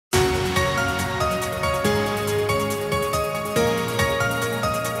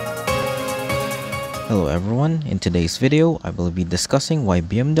everyone, in today's video I will be discussing why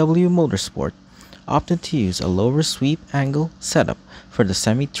BMW Motorsport opted to use a lower sweep angle setup for the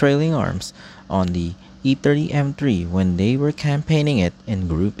semi-trailing arms on the E30 M3 when they were campaigning it in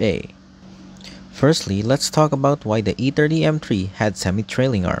Group A. Firstly, let's talk about why the E30 M3 had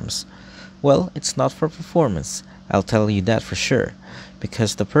semi-trailing arms. Well, it's not for performance, I'll tell you that for sure,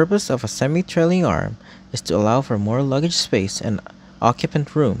 because the purpose of a semi-trailing arm is to allow for more luggage space and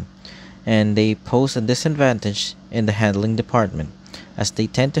occupant room, and they pose a disadvantage in the handling department as they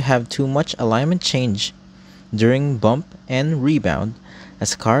tend to have too much alignment change during bump and rebound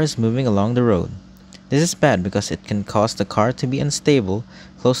as the car is moving along the road. This is bad because it can cause the car to be unstable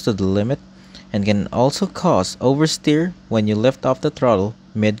close to the limit and can also cause oversteer when you lift off the throttle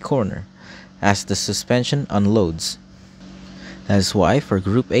mid-corner as the suspension unloads. That is why for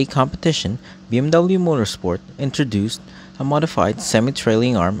Group A competition, BMW Motorsport introduced a modified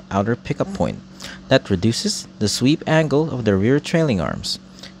semi-trailing arm outer pickup point that reduces the sweep angle of the rear trailing arms.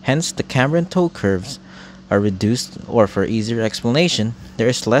 Hence, the camber and toe curves are reduced, or for easier explanation, there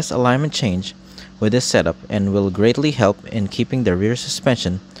is less alignment change with this setup and will greatly help in keeping the rear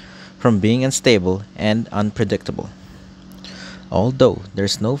suspension from being unstable and unpredictable. Although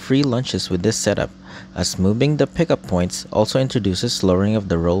there's no free lunches with this setup, as moving the pickup points also introduces lowering of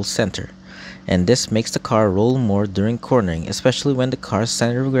the roll center, and this makes the car roll more during cornering, especially when the car's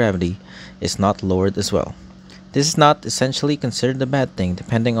center of gravity is not lowered as well. This is not essentially considered a bad thing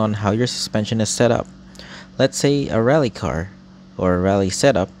depending on how your suspension is set up. Let's say a rally car or a rally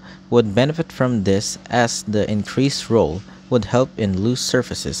setup would benefit from this, as the increased roll would help in loose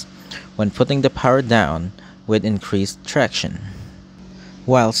surfaces when putting the power down with increased traction.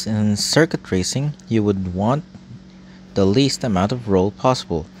 Whilst in circuit racing, you would want the least amount of roll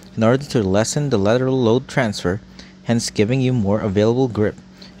possible in order to lessen the lateral load transfer, hence giving you more available grip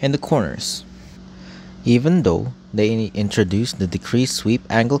in the corners. Even though they introduced the decreased sweep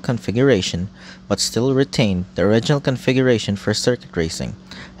angle configuration, but still retained the original configuration for circuit racing,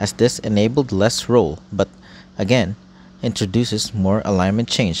 as this enabled less roll, but again introduces more alignment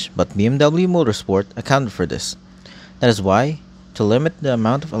change, but BMW Motorsport accounted for this. That is why, to limit the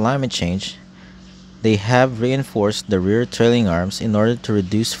amount of alignment change, they have reinforced the rear trailing arms in order to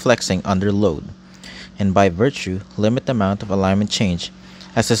reduce flexing under load, and by virtue limit the amount of alignment change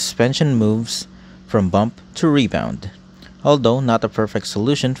as the suspension moves from bump to rebound. Although not a perfect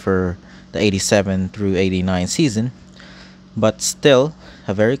solution for the 87 through 89 season, but still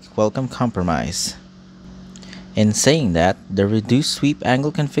a very welcome compromise. In saying that, the reduced sweep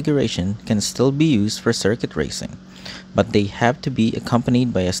angle configuration can still be used for circuit racing, but they have to be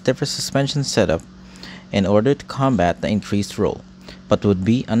accompanied by a stiffer suspension setup in order to combat the increased roll, but would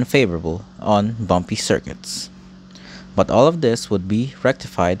be unfavorable on bumpy circuits. But all of this would be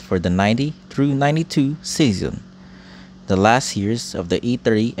rectified for the 90 through 92 season, the last years of the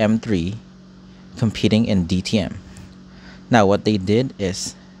E30 M3 competing in DTM. Now what they did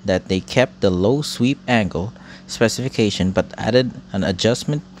is that they kept the low sweep angle specification but added an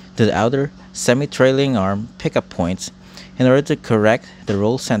adjustment to the outer semi-trailing arm pickup points in order to correct the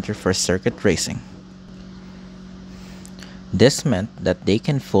roll center for circuit racing. This meant that they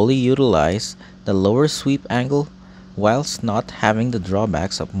can fully utilize the lower sweep angle whilst not having the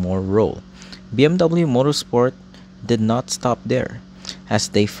drawbacks of more roll. BMW Motorsport did not stop there, as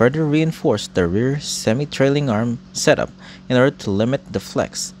they further reinforced the rear semi-trailing arm setup in order to limit the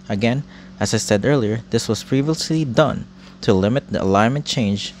flex. Again, as I said earlier, this was previously done to limit the alignment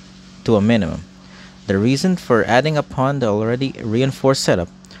change to a minimum. The reason for adding upon the already reinforced setup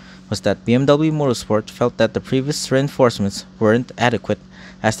was that BMW Motorsport felt that the previous reinforcements weren't adequate,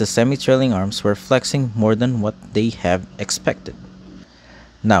 as the semi-trailing arms were flexing more than what they have expected.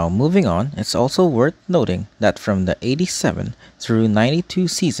 Now moving on, it's also worth noting that from the 87 through 92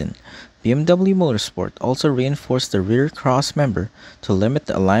 season, BMW Motorsport also reinforced the rear cross member to limit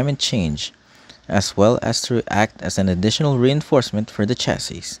the alignment change, as well as to act as an additional reinforcement for the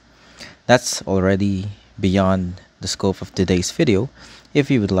chassis. That's already beyond the scope of today's video. If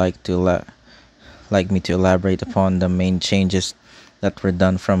you would like me to elaborate upon the main changes that were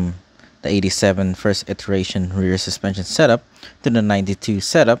done from the 87 first iteration rear suspension setup to the 92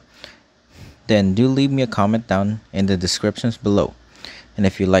 setup, then do leave me a comment down in the descriptions below. And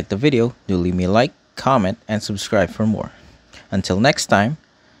if you liked the video, do leave me a like, comment, and subscribe for more. Until next time,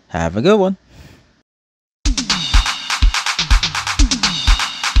 have a good one.